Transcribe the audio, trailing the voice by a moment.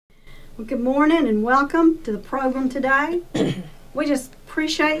Well, good morning and welcome to the program today. We just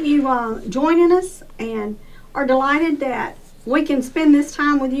appreciate you joining us and are delighted that we can spend this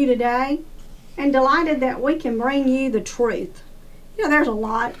time with you today and delighted that we can bring you the truth. You know, there's a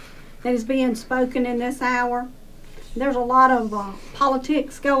lot that is being spoken in this hour. There's a lot of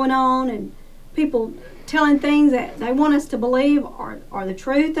politics going on and people telling things that they want us to believe are the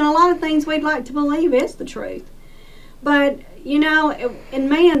truth, and a lot of things we'd like to believe is the truth. But, you know, in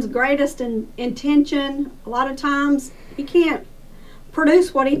man's greatest intention, a lot of times he can't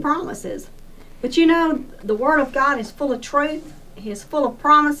produce what he promises. But, you know, the Word of God is full of truth. He's full of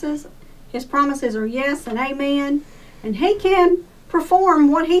promises. His promises are yes and amen. And he can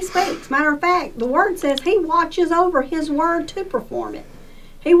perform what he speaks. Matter of fact, the Word says he watches over his Word to perform it.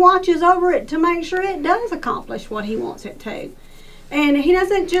 He watches over it to make sure it does accomplish what he wants it to. And he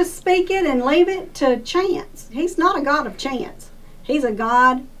doesn't just speak it and leave it to chance. He's not a God of chance. He's a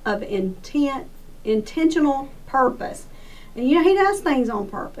God of intentional purpose. And you know, he does things on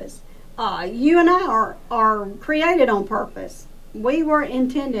purpose. You and I are created on purpose. We were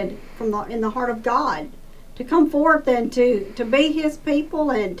intended in the heart of God to come forth and to be his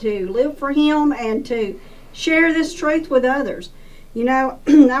people and to live for him and to share this truth with others. You know,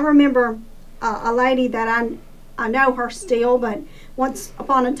 I remember a lady that I know her still, but once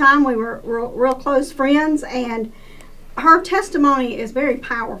upon a time we were real close friends, and her testimony is very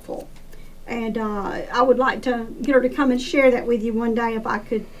powerful. And I would like to get her to come and share that with you one day if I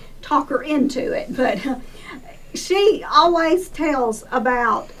could talk her into it. But she always tells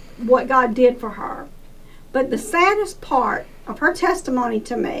about what God did for her. But the saddest part of her testimony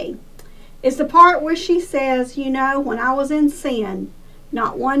to me is the part where she says, you know, when I was in sin,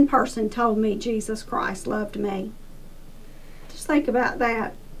 not one person told me Jesus Christ loved me. Just think about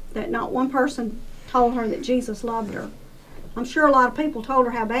that not one person told her that Jesus loved her. I'm sure a lot of people told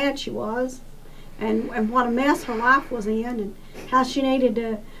her how bad she was and what a mess her life was in and how she needed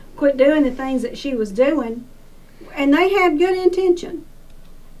to quit doing the things that she was doing. And they had good intention.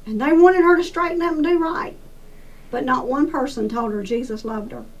 And they wanted her to straighten up and do right. But not one person told her Jesus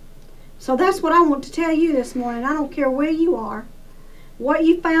loved her. So that's what I want to tell you this morning. I don't care where you are, what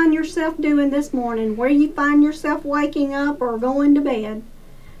you found yourself doing this morning, where you find yourself waking up or going to bed.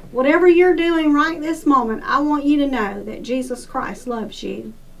 Whatever you're doing right this moment, I want you to know that Jesus Christ loves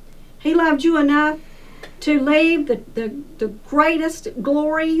you. He loved you enough to leave the greatest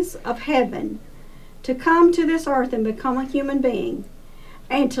glories of heaven, to come to this earth and become a human being,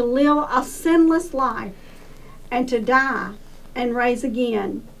 and to live a sinless life, and to die and rise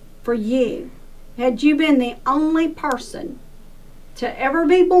again for you. Had you been the only person to ever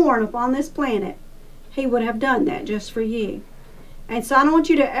be born upon this planet, he would have done that just for you. And so I don't want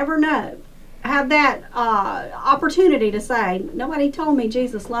you to ever have that opportunity to say, nobody told me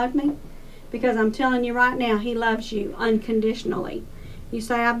Jesus loved me, because I'm telling you right now, he loves you unconditionally. You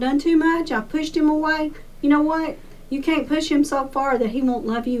say, I've done too much, I've pushed him away. You know what? You can't push him so far that he won't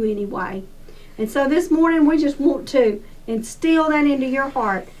love you anyway. And so this morning, we just want to instill that into your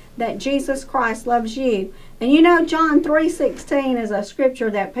heart, that Jesus Christ loves you. And you know, John 3:16 is a scripture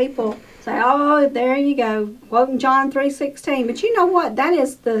that people say, oh, there you go, quoting John 3:16. But you know what? That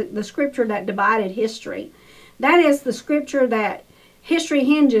is the scripture that divided history. That is the scripture that history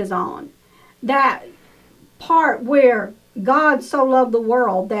hinges on. That part where God so loved the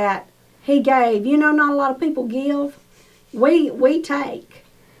world that he gave. You know, not a lot of people give. We take.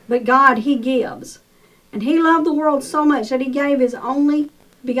 But God, he gives. And he loved the world so much that he gave his only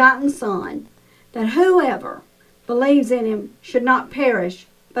begotten Son, that whoever believes in him should not perish,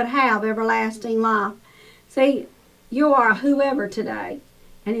 but have everlasting life. See, you are a whoever today.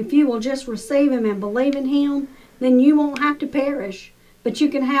 And if you will just receive him and believe in him, then you won't have to perish, but you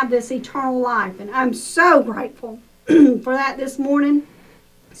can have this eternal life. And I'm so grateful for that this morning.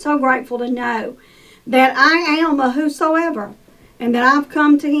 So grateful to know that I am a whosoever, and that I've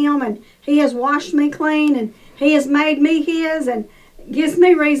come to him, and he has washed me clean, and he has made me his, and gives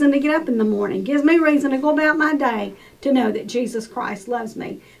me reason to get up in the morning, gives me reason to go about my day, to know that Jesus Christ loves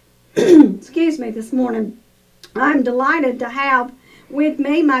me. Excuse me, this morning I'm delighted to have with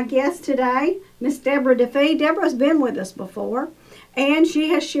me my guest today, Miss Debra Defee. Debra's been with us before, and she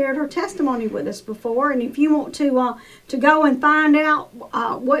has shared her testimony with us before. And if you want to go and find out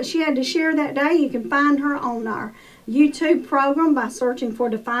what she had to share that day, you can find her on our YouTube program by searching for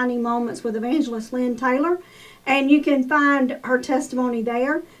Defining Moments with Evangelist Lynn Taylor. And you can find her testimony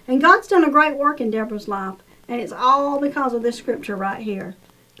there. And God's done a great work in Debra's life. And it's all because of this scripture right here.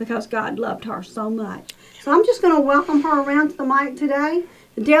 Because God loved her so much. So I'm just going to welcome her around to the mic today.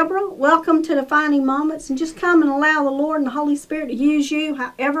 Deborah, welcome to Defining Moments, and just come and allow the Lord and the Holy Spirit to use you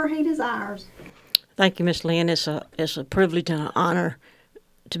however He desires. Thank you, Miss Lynn. It's a privilege and an honor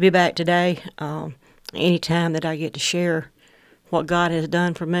to be back today. Anytime that I get to share what God has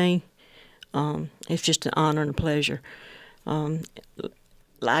done for me, it's just an honor and a pleasure.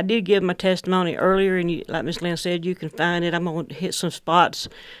 I did give my testimony earlier, and like Miss Lynn said, you can find it. I'm going to hit some spots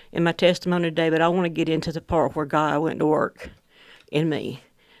in my testimony today, but I want to get into the part where God went to work in me.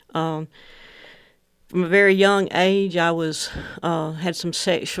 From a very young age, I had some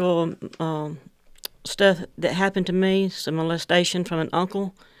sexual stuff that happened to me, some molestation from an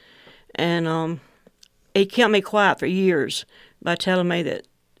uncle, and he kept me quiet for years by telling me that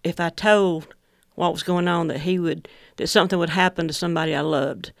if I told what was going on, that something would happen to somebody I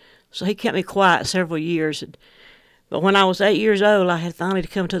loved. So he kept me quiet several years. But when I was 8 years old, I had finally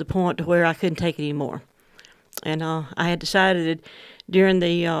come to the point to where I couldn't take it anymore. And I had decided during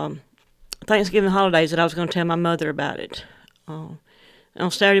the Thanksgiving holidays that I was going to tell my mother about it. On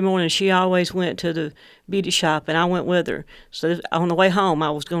Saturday morning, she always went to the beauty shop, and I went with her. So on the way home, I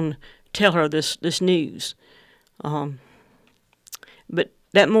was going to tell her this news. But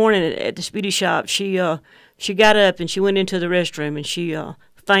that morning at this beauty shop, she got up and she went into the restroom, and she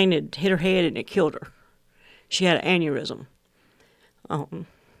fainted, hit her head, and it killed her. She had an aneurysm.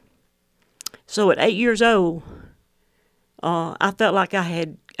 So at 8 years old, I felt like I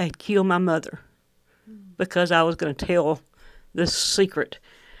had killed my mother because I was going to tell this secret.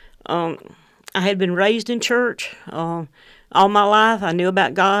 I had been raised in church all my life. I knew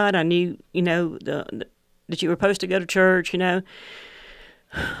about God. I knew, that you were supposed to go to church,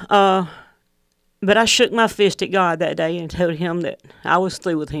 But I shook my fist at God that day and told Him that I was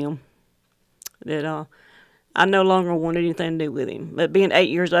through with Him, that I no longer wanted anything to do with Him. But being 8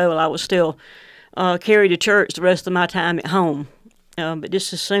 years old, I was still carried to church the rest of my time at home. But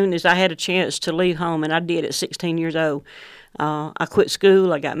just as soon as I had a chance to leave home, and I did at 16 years old, I quit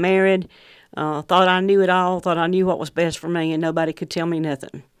school, I got married, thought I knew it all, thought I knew what was best for me, and nobody could tell me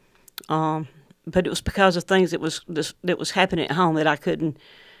nothing. But it was because of things that was happening at home that I couldn't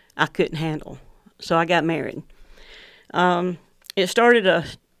handle. So I got married. It started a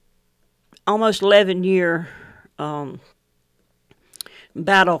almost 11-year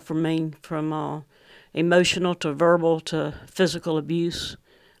battle for me, from emotional to verbal to physical abuse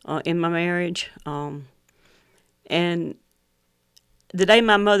in my marriage. And the day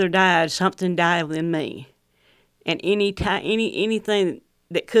my mother died, something died within me. And anything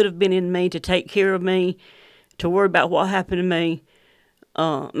that could have been in me to take care of me, to worry about what happened to me,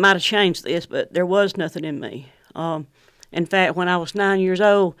 might have changed this, but there was nothing in me. In fact, when I was 9 years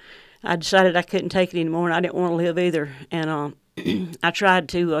old, I decided I couldn't take it anymore, and I didn't want to live either. And I tried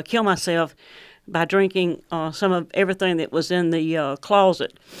to kill myself by drinking some of everything that was in the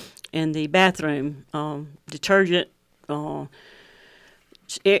closet in the bathroom, detergent,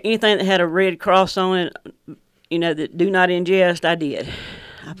 anything that had a red cross on it, that do not ingest, I did.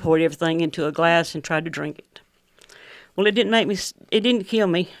 I poured everything into a glass and tried to drink it. Well, it didn't kill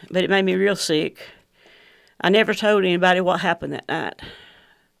me, but it made me real sick. I never told anybody what happened that night,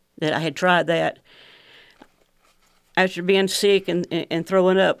 that I had tried that. After being sick and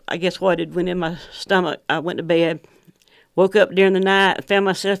throwing up, I guess what it went in my stomach. I went to bed, woke up during the night, and found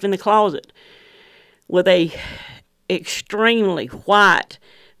myself in the closet with a extremely white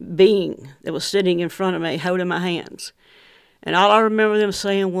being that was sitting in front of me, holding my hands. And all I remember them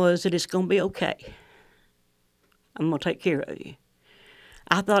saying was that it's going to be okay. I'm going to take care of you.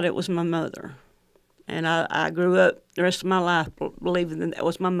 I thought it was my mother. And I grew up the rest of my life believing that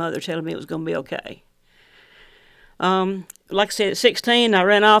was my mother telling me it was going to be okay. Like I said, at 16, I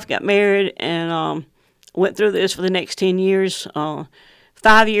ran off, got married, and went through this for the next 10 years. 5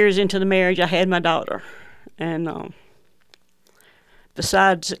 years into the marriage, I had my daughter. And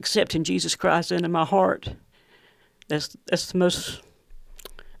besides accepting Jesus Christ into my heart, that's the most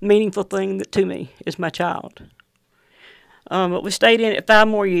meaningful thing to me is my child. But we stayed in it 5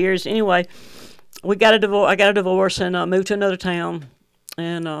 more years. Anyway, we got a divorce. I got a divorce and moved to another town,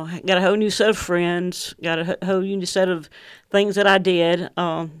 and got a whole new set of friends. Got a whole new set of things that I did.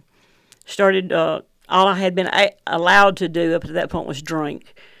 Started all I had been allowed to do up to that point was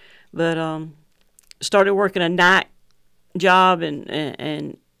drink, but started working a night job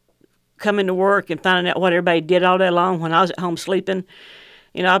and coming to work and finding out what everybody did all day long when I was at home sleeping.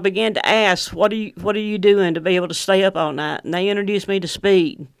 I began to ask, what are you doing to be able to stay up all night? And they introduced me to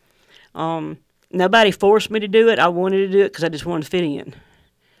speed. Nobody forced me to do it. I wanted to do it because I just wanted to fit in.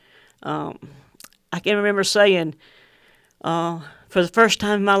 I can remember saying, for the first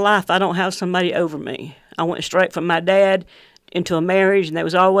time in my life, I don't have somebody over me. I went straight from my dad into a marriage, and there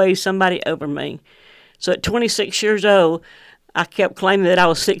was always somebody over me. So at 26 years old, I kept claiming that I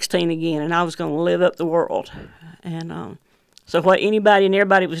was 16 again, and I was going to live up the world. And so what anybody and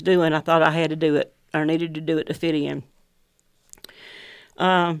everybody was doing, I thought I had to do it, or needed to do it to fit in.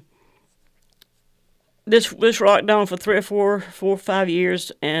 This rocked on for 3 or 5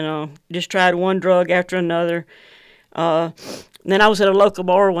 years, and just tried one drug after another. Then I was at a local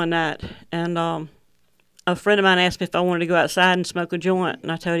bar one night, and a friend of mine asked me if I wanted to go outside and smoke a joint,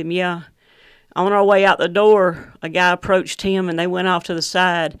 and I told him, yeah. On our way out the door, a guy approached him, and they went off to the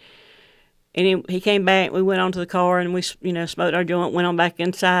side. And he came back. We went onto the car, and we, smoked our joint, went on back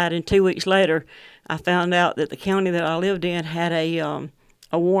inside. And 2 weeks later, I found out that the county that I lived in had a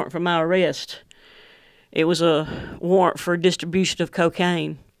warrant for my arrest. It was a warrant for distribution of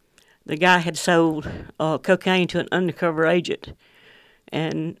cocaine. The guy had sold cocaine to an undercover agent,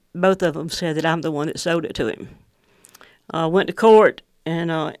 and both of them said that I'm the one that sold it to him. Went to court,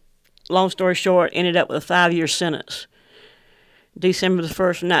 and long story short, ended up with a 5-year sentence. December the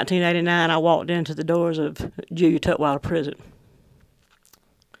 1st of 1989, I walked into the doors of Julia Tutwiler Prison.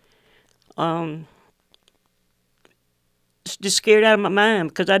 Just scared out of my mind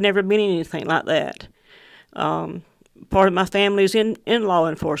because I'd never been in anything like that. Part of my family is in law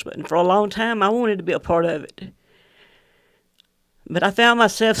enforcement, and for a long time I wanted to be a part of it. But I found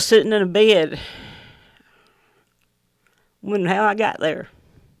myself sitting in a bed, wondering how I got there.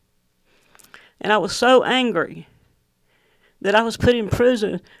 And I was so angry that I was put in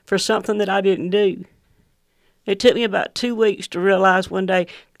prison for something that I didn't do. It took me about 2 weeks to realize one day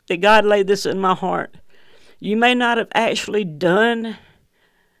that God laid this in my heart. You may not have actually done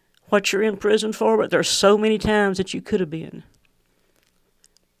what you're in prison for, but there's so many times that you could have been.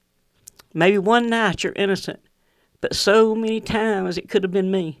 Maybe one night you're innocent, but so many times it could have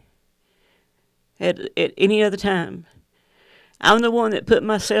been me at any other time. I'm the one that put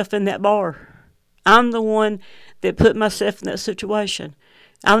myself in that bar. I'm the one that put myself in that situation.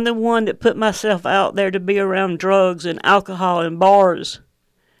 I'm the one that put myself out there to be around drugs and alcohol and bars.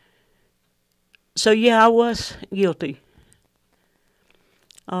 So yeah, I was guilty.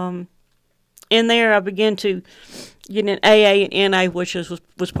 In there, I began to get in AA and NA, which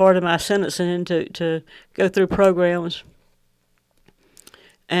was part of my sentencing, to go through programs.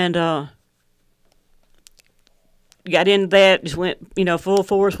 And got into that, just went, full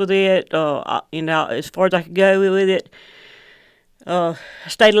force with it, as far as I could go with it. I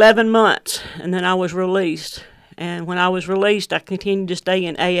stayed 11 months, and then I was released. And when I was released, I continued to stay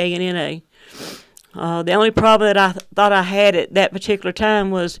in AA and NA. The only problem that I thought I had at that particular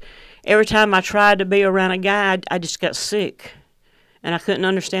time was every time I tried to be around a guy, I just got sick, and I couldn't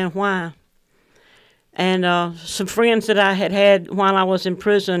understand why. And some friends that I had while I was in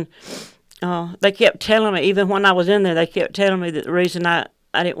prison, they kept telling me, even when I was in there, they kept telling me that the reason I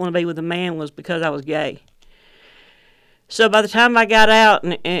didn't want to be with a man was because I was gay. So by the time I got out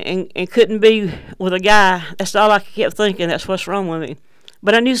and couldn't be with a guy, that's all I kept thinking, that's what's wrong with me.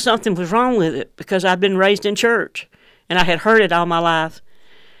 But I knew something was wrong with it because I'd been raised in church, and I had heard it all my life.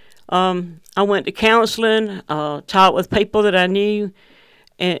 I went to counseling, talked with people that I knew,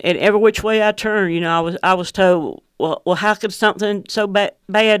 and every which way I turned, I was told, well, how could something so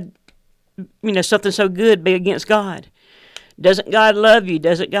bad, something so good be against God? Doesn't God love you?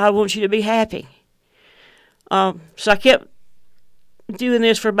 Doesn't God want you to be happy? So I kept doing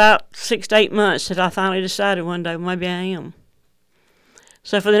this for about 6 to 8 months that I finally decided one day, maybe I am.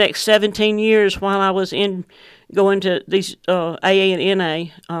 So for the next 17 years, while I was going to these AA and NA,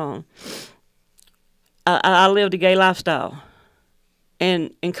 I lived a gay lifestyle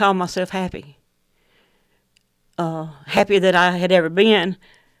and called myself happy. Happier than I had ever been,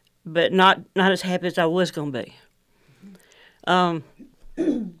 but not as happy as I was going to be.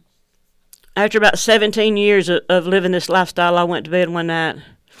 After about 17 years of living this lifestyle, I went to bed one night,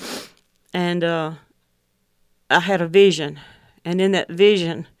 and I had a vision. And in that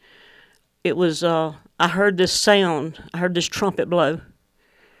vision, it was, I heard this sound. I heard this trumpet blow.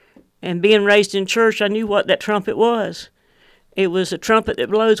 And being raised in church, I knew what that trumpet was. It was a trumpet that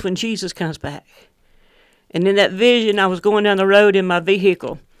blows when Jesus comes back. And in that vision, I was going down the road in my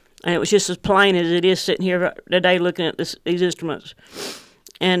vehicle, and it was just as plain as it is sitting here today looking at these instruments.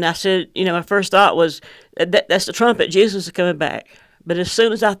 And I said, my first thought was, that's the trumpet, Jesus is coming back. But as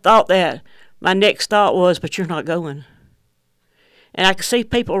soon as I thought that, my next thought was, but you're not going. And I could see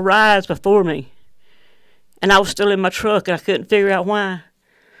people rise before me. And I was still in my truck, and I couldn't figure out why.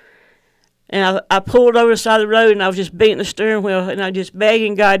 And I pulled over the side of the road, and I was just beating the steering wheel, and I was just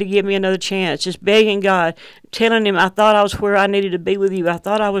begging God to give me another chance, just begging God, telling Him I thought I was where I needed to be with You. I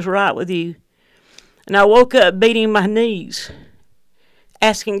thought I was right with You. And I woke up beating my knees,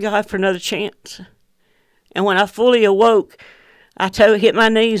 asking God for another chance. And when I fully awoke, I hit my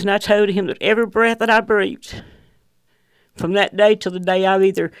knees and I told him that every breath that I breathed, from that day till the day I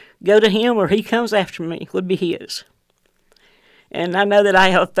either go to him or he comes after me, would be his. And I know that I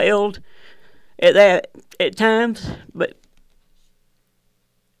have failed at that at times, but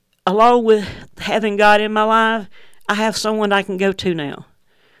along with having God in my life, I have someone I can go to now.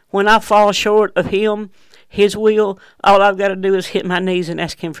 When I fall short of him, his will, all I've got to do is hit my knees and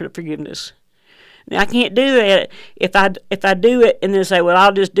ask him for forgiveness. Now, I can't do that if I do it and then say, well,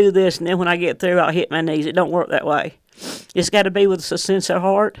 I'll just do this, and then when I get through, I'll hit my knees. It don't work that way. It's got to be with a sincere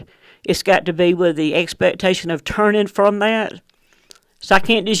heart. It's got to be with the expectation of turning from that. So I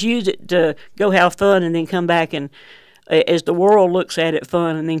can't just use it to go have fun and then come back and, as the world looks at it,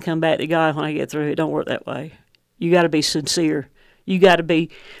 fun, and then come back to God when I get through. It don't work that way. You got to be sincere. You got to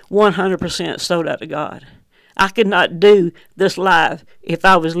be 100% sold out to God. I could not do this life if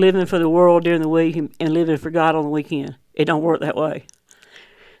I was living for the world during the week and living for God on the weekend. It don't work that way.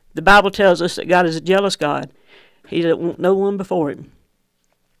 The Bible tells us that God is a jealous God. He doesn't want no one before him.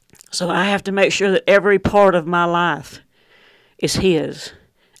 So I have to make sure that every part of my life is his.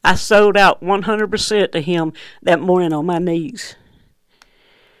 I sold out 100% to him that morning on my knees.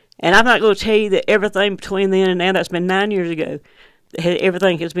 And I'm not going to tell you that everything between then and now, that's been 9 years ago,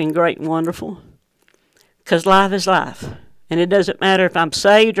 everything has been great and wonderful. Because life is life. And it doesn't matter if I'm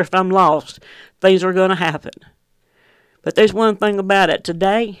saved or if I'm lost. Things are going to happen. But there's one thing about it.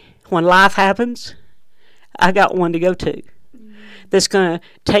 Today, when life happens, I got one to go to that's going to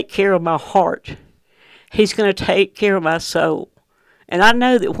take care of my heart. He's going to take care of my soul. And I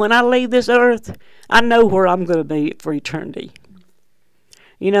know that when I leave this earth, I know where I'm going to be for eternity.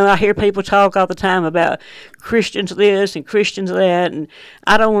 You know, I hear people talk all the time about Christians this and Christians that, and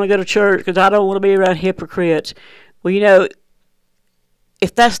I don't want to go to church because I don't want to be around hypocrites. Well, you know,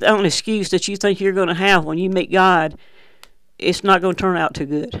 if that's the only excuse that you think you're going to have when you meet God, it's not going to turn out too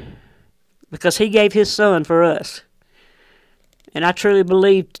good. Because he gave his son for us. And I truly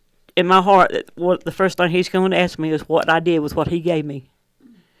believed in my heart that the first thing he's going to ask me is what I did with what he gave me.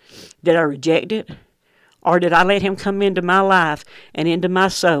 Did I reject it? Or did I let him come into my life and into my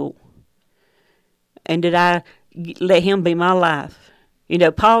soul? And did I let him be my life? You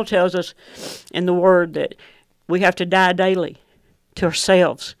know, Paul tells us in the Word that we have to die daily to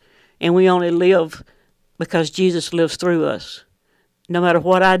ourselves. And we only live because Jesus lives through us. No matter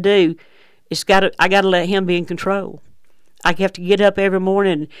what I do, I got to let him be in control. I have to get up every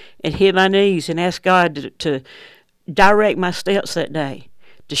morning and hit my knees and ask God to direct my steps that day,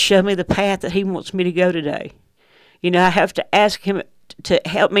 to show me the path that he wants me to go today. You know, I have to ask him to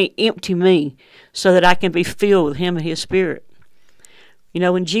help me empty me so that I can be filled with him and his Spirit. You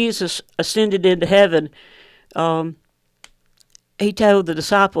know, when Jesus ascended into heaven, he told the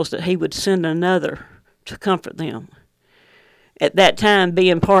disciples that he would send another to comfort them. At that time,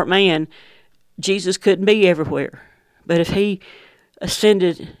 being part man, Jesus couldn't be everywhere. But if he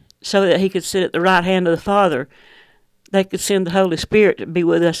ascended so that he could sit at the right hand of the Father, they could send the Holy Spirit to be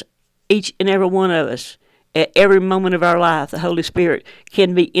with us, each and every one of us, at every moment of our life. The Holy Spirit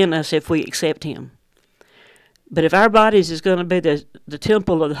can be in us if we accept him. But if our bodies is going to be the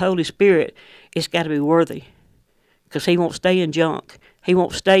temple of the Holy Spirit, it's got to be worthy. Because he won't stay in junk. He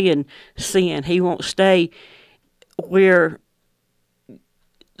won't stay in sin. He won't stay where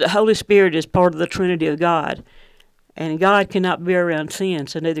the Holy Spirit is part of the Trinity of God. And God cannot be around sin,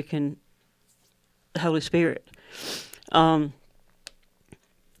 so neither can the Holy Spirit.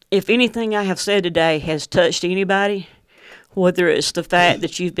 If anything I have said today has touched anybody, whether it's the fact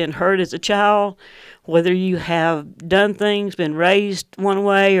that you've been hurt as a child, whether you have done things, been raised one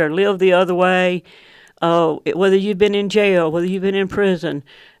way or lived the other way, whether you've been in jail, whether you've been in prison,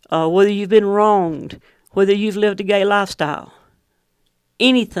 whether you've been wronged, whether you've lived a gay lifestyle,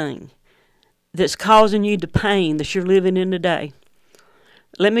 anything that's causing you the pain that you're living in today,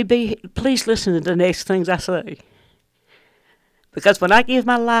 please listen to the next things I say. Because when I gave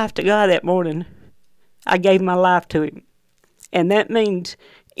my life to God that morning, I gave my life to him. And that means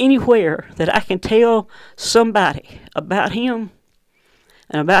anywhere that I can tell somebody about him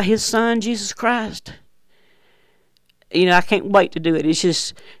and about his son, Jesus Christ, you know, I can't wait to do it. It's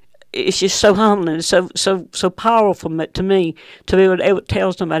just so humbling. It's so powerful to me to be able to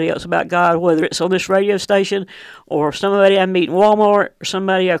tell somebody else about God, whether it's on this radio station or somebody I meet in Walmart or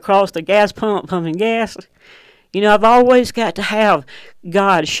somebody across the gas pump pumping gas. You know, I've always got to have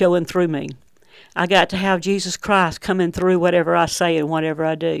God showing through me. I got to have Jesus Christ coming through whatever I say and whatever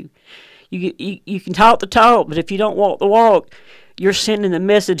I do. You can talk the talk, but if you don't walk the walk, you're sending a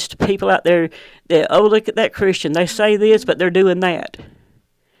message to people out there that, oh, look at that Christian. They say this, but they're doing that.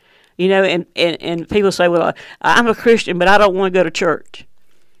 You know, and people say, well, I'm a Christian, but I don't want to go to church.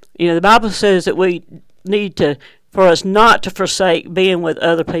 You know, the Bible says that we need to, for us not to forsake being with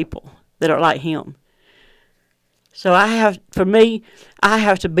other people that are like him. So for me, I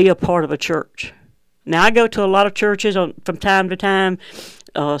have to be a part of a church. Now, I go to a lot of churches from time to time,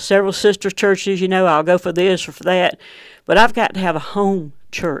 several sister churches, you know, I'll go for this or for that. But I've got to have a home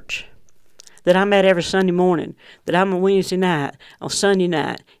church that I'm at every Sunday morning, that I'm on Wednesday night, on Sunday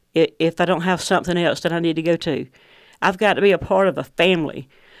night, if I don't have something else that I need to go to. I've got to be a part of a family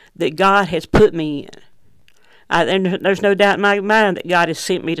that God has put me in. There's no doubt in my mind that God has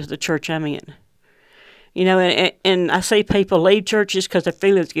sent me to the church I'm in. You know, and I see people leave churches because their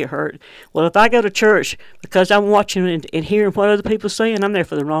feelings get hurt. Well, if I go to church because I'm watching and hearing what other people are saying, I'm there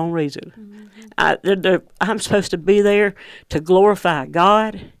for the wrong reason. Mm-hmm. I'm supposed to be there to glorify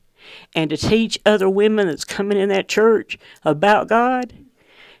God and to teach other women that's coming in that church about God.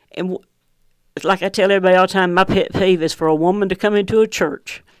 And like I tell everybody all the time, my pet peeve is for a woman to come into a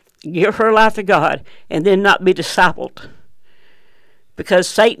church, give her life to God, and then not be discipled. Because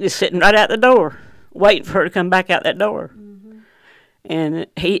Satan is sitting right out the door, waiting for her to come back out that door. Mm-hmm. And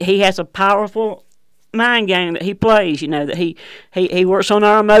he has a powerful mind game that he plays, you know, that he works on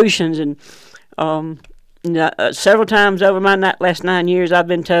our emotions. And several times over my last 9 years, I've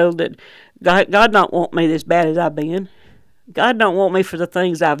been told that God don't want me as bad as I've been. God don't want me for the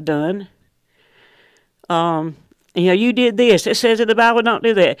things I've done. You know, you did this. It says in the Bible, don't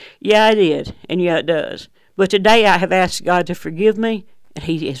do that. Yeah, I did, and yeah, it does. But today I have asked God to forgive me, and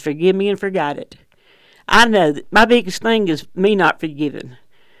he has forgiven me and forgot it. I know that my biggest thing is me not forgiving.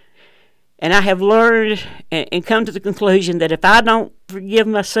 And I have learned and come to the conclusion that if I don't forgive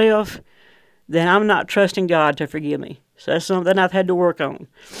myself, then I'm not trusting God to forgive me. So that's something I've had to work on.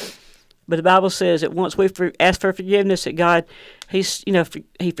 But the Bible says that once we ask for forgiveness, that God, he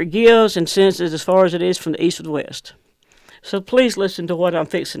forgives and sends it as far as it is from the east to the west. So please listen to what I'm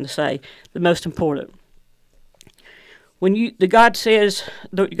fixing to say, the most important. When God's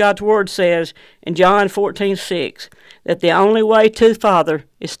word says in John 14:6 that the only way to the Father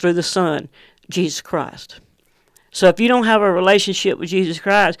is through the Son, Jesus Christ. So if you don't have a relationship with Jesus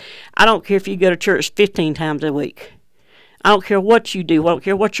Christ, I don't care if you go to church 15 times a week. I don't care what you do. I don't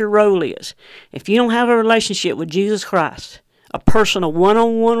care what your role is. If you don't have a relationship with Jesus Christ, a personal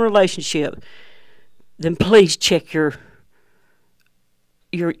one-on-one relationship, then please check your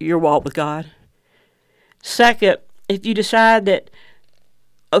walk with God. Second, if you decide that,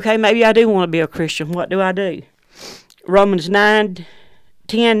 okay, maybe I do want to be a Christian, what do I do? Romans 9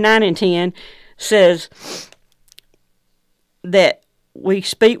 and 10 says that we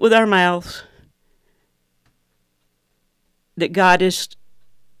speak with our mouths, that God is,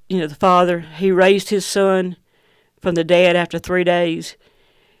 the Father, he raised his Son from the dead after 3 days.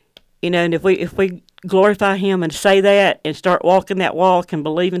 And if we glorify him and say that and start walking that walk and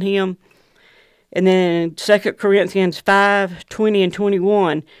believe in him. And then in 2 Corinthians 5:20 and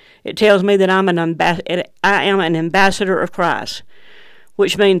 21, it tells me that I am an ambassador of Christ,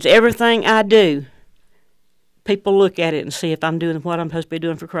 which means everything I do, people look at it and see if I'm doing what I'm supposed to be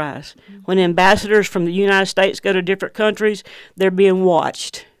doing for Christ. Mm-hmm. When ambassadors from the United States go to different countries, they're being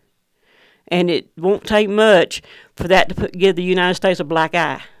watched. And it won't take much for that to give the United States a black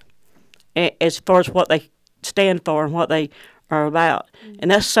eye as far as what they stand for and what they are about. Mm-hmm.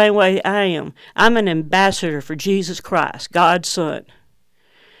 And that's the same way I am. I'm an ambassador for Jesus Christ, God's Son.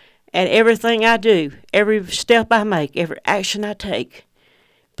 And everything I do, every step I make, every action I take,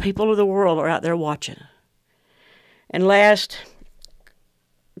 people of the world are out there watching. And last,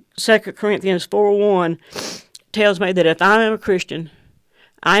 2 Corinthians 4:1 tells me that if I am a Christian,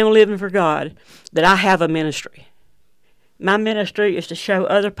 I am living for God, that I have a ministry. My ministry is to show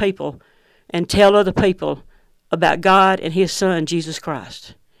other people and tell other people about God and his Son, Jesus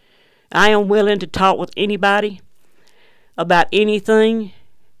Christ. I am willing to talk with anybody about anything.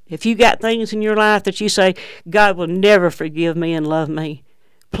 If you got things in your life that you say, God will never forgive me and love me,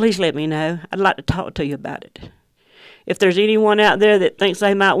 please let me know. I'd like to talk to you about it. If there's anyone out there that thinks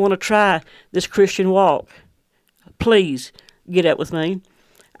they might want to try this Christian walk, please get up with me.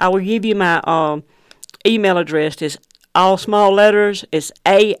 I will give you my email address. It's all small letters. It's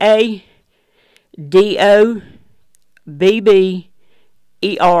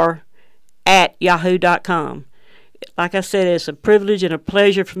aadobber@yahoo.com. Like I said, it's a privilege and a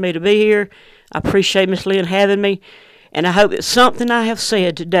pleasure for me to be here. I appreciate Miss Lynn having me, and I hope that something I have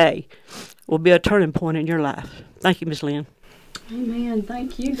said today will be a turning point in your life. Thank you, Miss Lynn. Amen.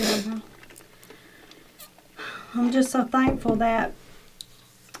 Thank you, Deborah. I'm just so thankful that,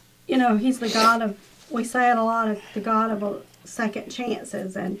 you know, He's the God of, we say it a lot, of the God of second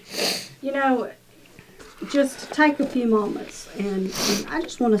chances. And, you know, just take a few moments. And I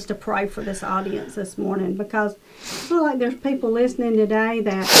just want us to pray for this audience this morning, because I feel like there's people listening today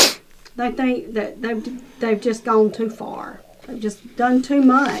that they think that they've just gone too far. They've just done too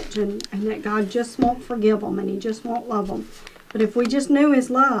much, and that God just won't forgive them, and He just won't love them. But if we just knew His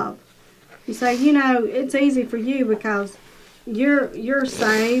love, you say, you know, it's easy for you because you're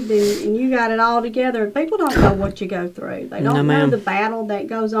saved and you got it all together. People don't know what you go through. They don't know the battle that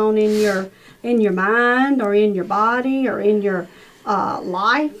goes on in your mind or in your body or in your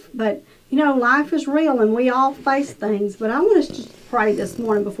life. But you know, life is real and we all face things. But I want us to pray this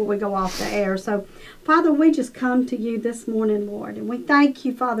morning before we go off the air. So, Father, we just come to you this morning, Lord, and we thank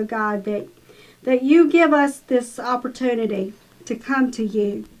you, Father God, that you give us this opportunity to come to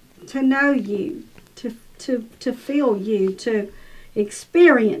you, to know you, to feel you, to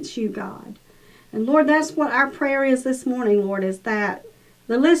experience you, God. And Lord, that's what our prayer is this morning, Lord, is that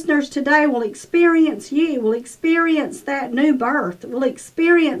the listeners today will experience you, will experience that new birth, will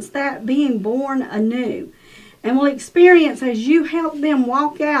experience that being born anew, and will experience as you help them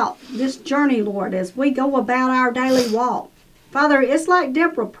walk out this journey, Lord, as we go about our daily walk. Father, it's like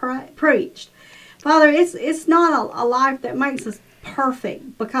Debra preached. Father, it's not a life that makes us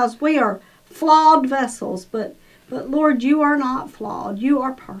perfect, because we are flawed vessels, but Lord, you are not flawed. You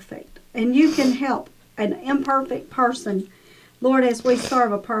are perfect, and you can help an imperfect person, Lord, as we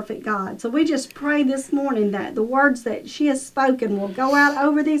serve a perfect God. So we just pray this morning that the words that she has spoken will go out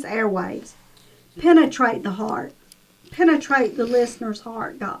over these airwaves, penetrate the heart, penetrate the listener's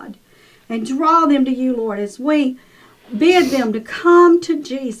heart, God, and draw them to you, Lord, as we bid them to come to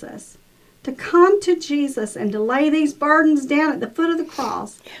Jesus, and to lay these burdens down at the foot of the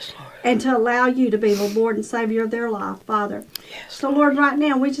cross. Yes, Lord. And to allow you to be the Lord and Savior of their life, Father. Yes. So, Lord, right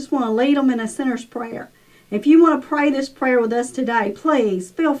now, we just want to lead them in a sinner's prayer. If you want to pray this prayer with us today, please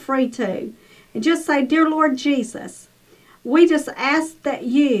feel free to. And just say, Dear Lord Jesus, we just ask that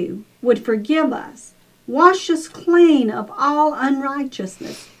you would forgive us. Wash us clean of all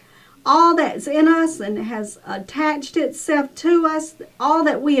unrighteousness. All that's in us and has attached itself to us, all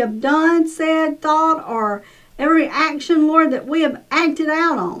that we have done, said, thought, or every action, Lord, that we have acted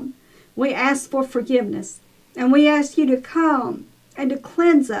out on. We ask for forgiveness, and we ask you to come and to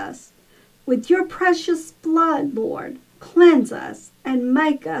cleanse us with your precious blood, Lord. Cleanse us and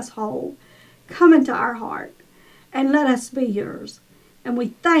make us whole. Come into our heart and let us be yours. And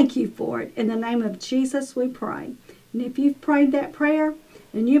we thank you for it. In the name of Jesus we pray. And if you've prayed that prayer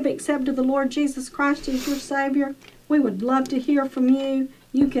and you've accepted the Lord Jesus Christ as your Savior, we would love to hear from you.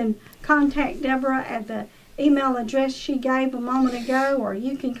 You can contact Debra at the email address she gave a moment ago, or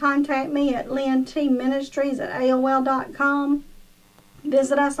you can contact me at lyntministries@aol.com.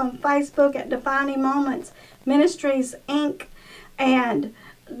 Visit us on Facebook at Defining Moments Ministries, Inc. And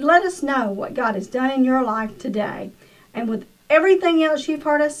let us know what God has done in your life today. And with everything else you've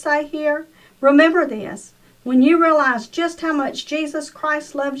heard us say here, remember this. When you realize just how much Jesus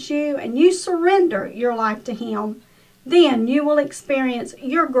Christ loves you and you surrender your life to Him, then you will experience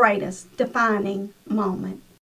your greatest defining moment.